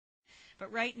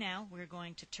But right now, we're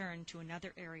going to turn to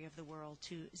another area of the world,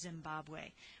 to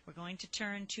Zimbabwe. We're going to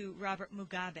turn to Robert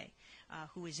Mugabe,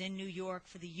 who is in New York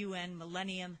for the UN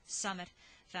Millennium Summit,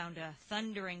 found a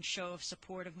thundering show of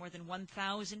support of more than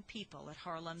 1,000 people at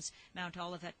Harlem's Mount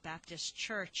Olivet Baptist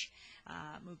Church.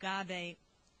 Mugabe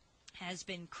has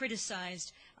been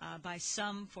criticized by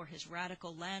some for his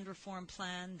radical land reform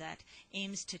plan that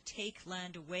aims to take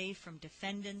land away from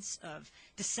descendants of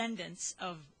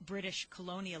British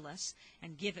colonialists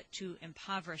and give it to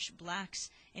impoverished blacks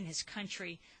in his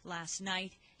country. Last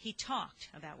night, he talked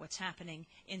about what's happening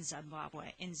in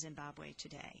Zimbabwe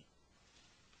today.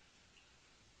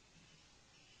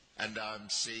 And I'm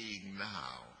saying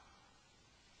now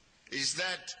is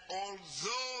that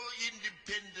although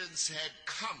independence had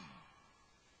come,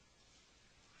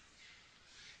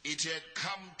 it had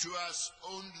come to us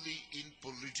only in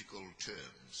political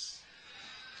terms.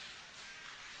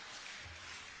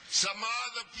 Some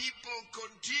other people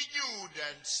continued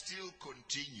and still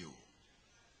continue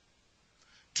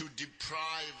to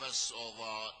deprive us of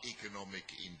our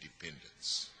economic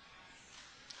independence.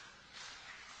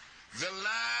 The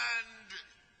land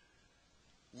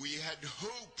we had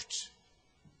hoped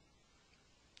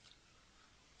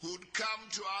would come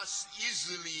to us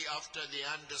easily after the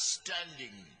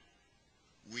understanding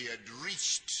we had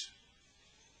reached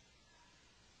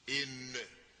in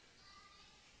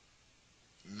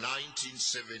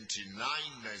 1979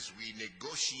 as we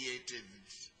negotiated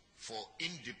for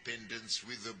independence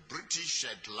with the British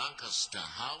at Lancaster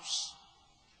House,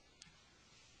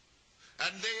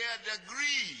 and they had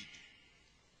agreed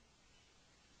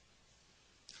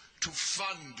to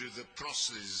fund the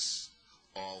process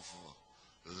of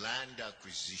land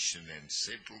acquisition and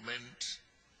settlement.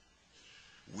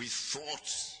 We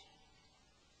thought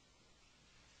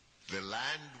the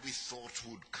land we thought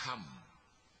would come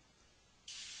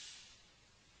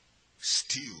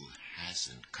still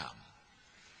hasn't come.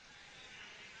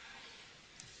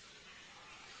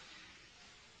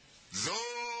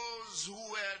 Those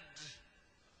who had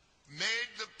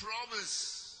made the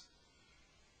promise,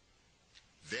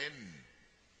 then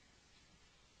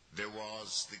there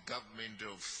was the government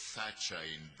of Thatcher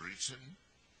in Britain,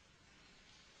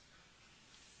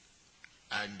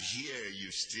 and here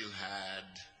you still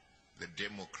had the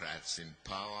Democrats in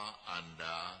power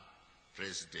under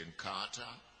President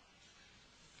Carter.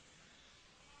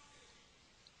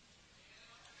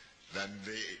 Then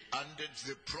they under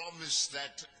the promise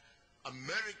that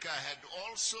America had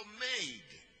also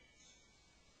made,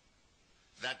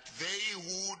 that they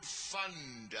would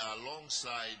fund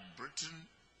alongside Britain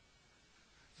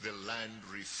the land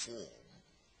reform.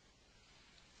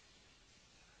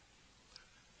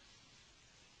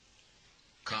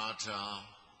 Carter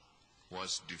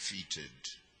was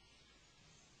defeated,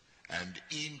 and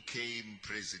in came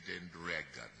President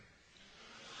Reagan.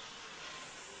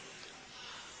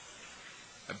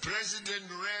 And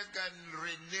President Reagan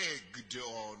reneged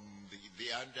on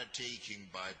the undertaking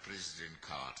by President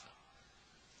Carter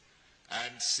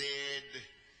and said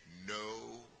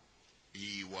no,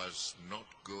 he was not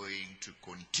going to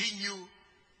continue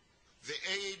the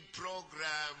aid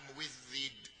program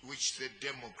which the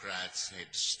Democrats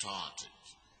had started.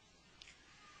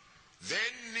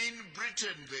 Then in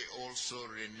Britain they also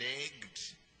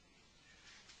reneged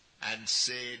and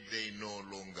said they no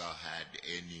longer had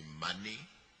any money,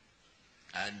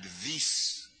 and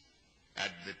this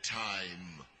at the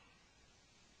time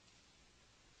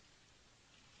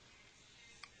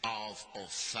of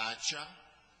Thatcher.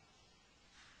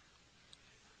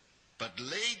 But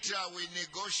later we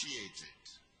negotiated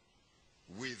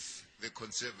with the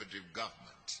Conservative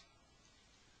government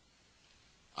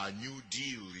a New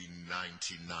Deal in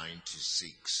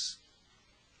 1996.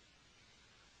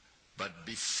 But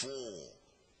before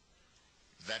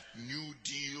that New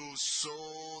Deal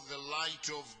saw the light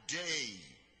of day,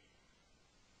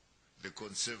 the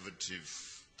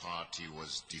Conservative Party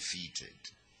was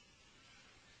defeated,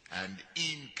 and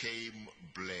in came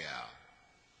Blair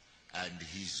and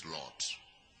his lot.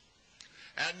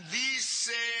 And these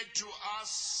said to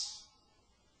us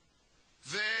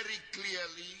very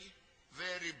clearly,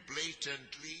 very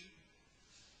blatantly,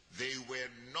 they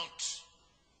were not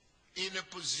in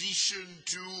a position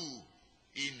to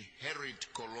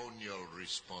inherit colonial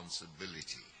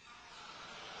responsibility.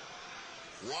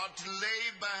 What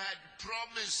Labour had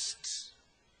promised,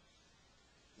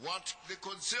 what the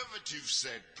Conservatives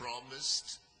had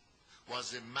promised,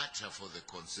 was a matter for the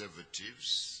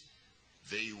Conservatives.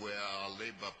 They were a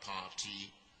Labour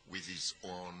Party with its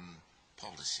own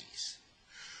policies.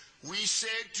 We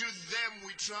said to them,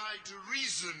 we tried to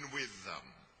reason with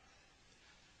them,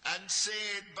 and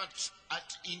said, but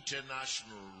at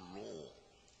international law,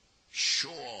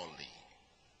 surely,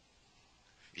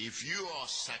 if you are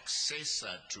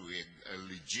successor to a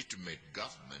legitimate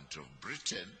government of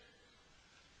Britain,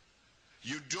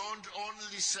 you don't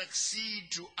only succeed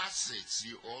to assets,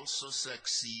 you also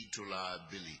succeed to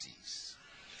liabilities.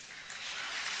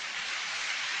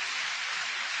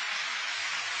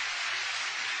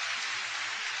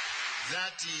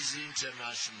 That is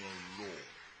international law.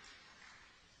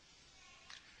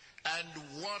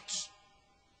 And what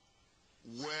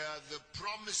were the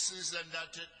promises and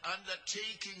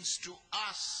undertakings to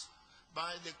us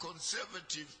by the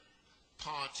Conservative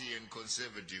Party and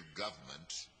Conservative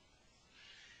government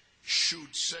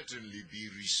should certainly be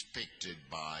respected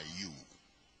by you.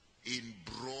 In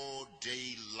broad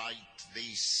daylight,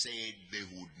 they said they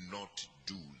would not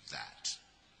do that.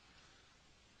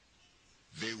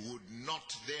 They would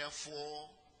not, therefore,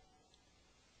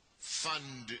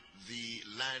 fund the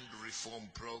land reform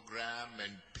program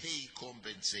and pay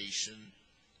compensation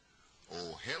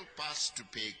or help us to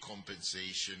pay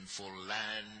compensation for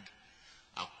land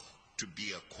to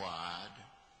be acquired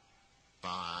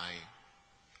by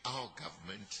our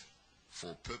government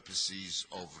for purposes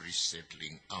of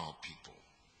resettling our people.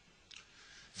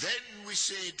 Then we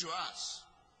say to us,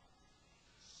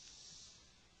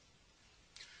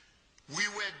 we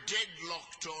were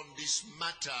deadlocked on this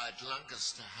matter at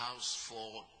Lancaster House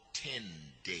for 10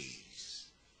 days.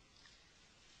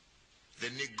 The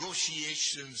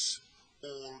negotiations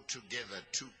altogether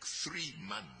took 3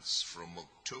 months, from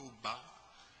October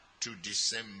to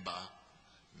December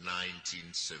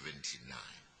 1979.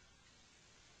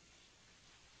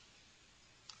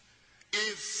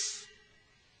 If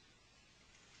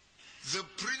the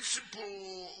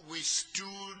principle we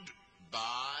stood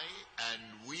by and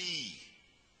we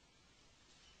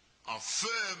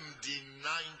affirmed in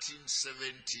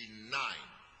 1979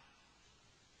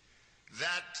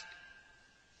 that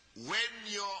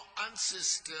when your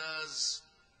ancestors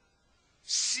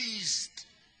seized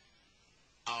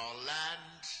our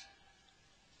land,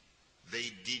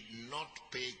 they did not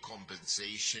pay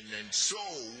compensation, and so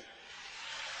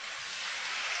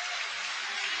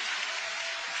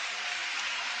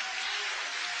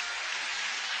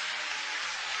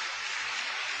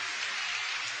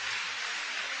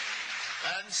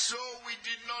we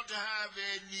did not have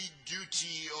any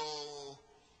duty or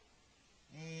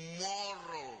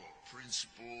moral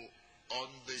principle on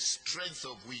the strength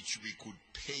of which we could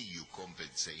pay you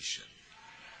compensation.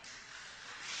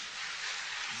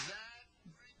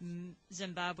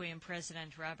 Zimbabwean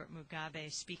President Robert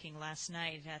Mugabe speaking last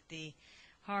night at the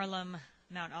Harlem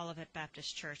Mount Olivet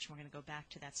Baptist Church. We're going to go back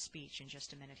to that speech in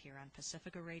just a minute here on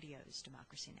Pacifica Radio's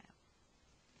Democracy Now!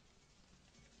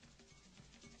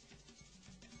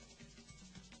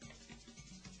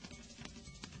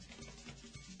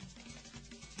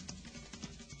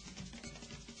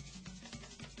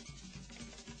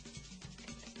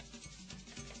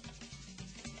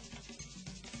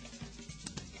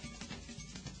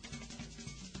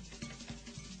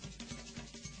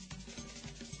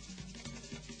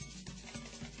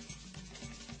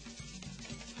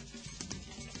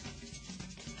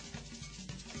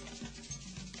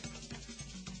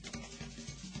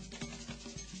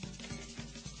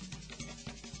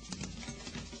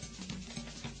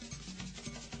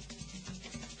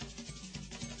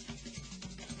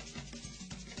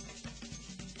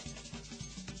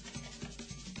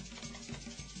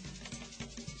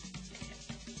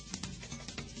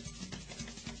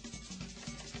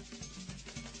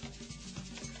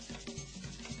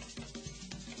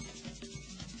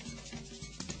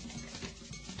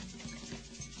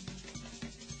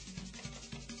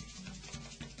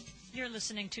 You're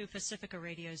listening to Pacifica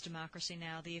Radio's Democracy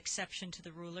Now!, the exception to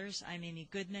the rulers. I'm Amy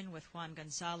Goodman with Juan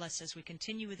Gonzalez as we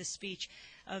continue with a speech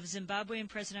of Zimbabwean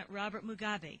President Robert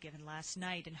Mugabe given last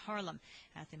night in Harlem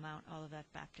at the Mount Olivet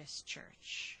Baptist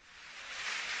Church.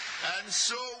 And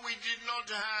so we did not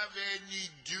have any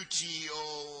duty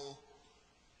or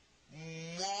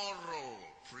moral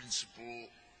principle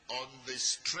on the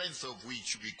strength of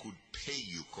which we could pay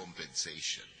you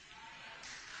compensation.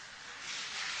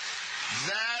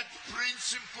 That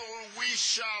principle we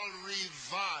shall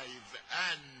revive,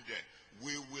 and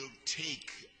we will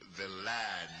take the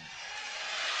land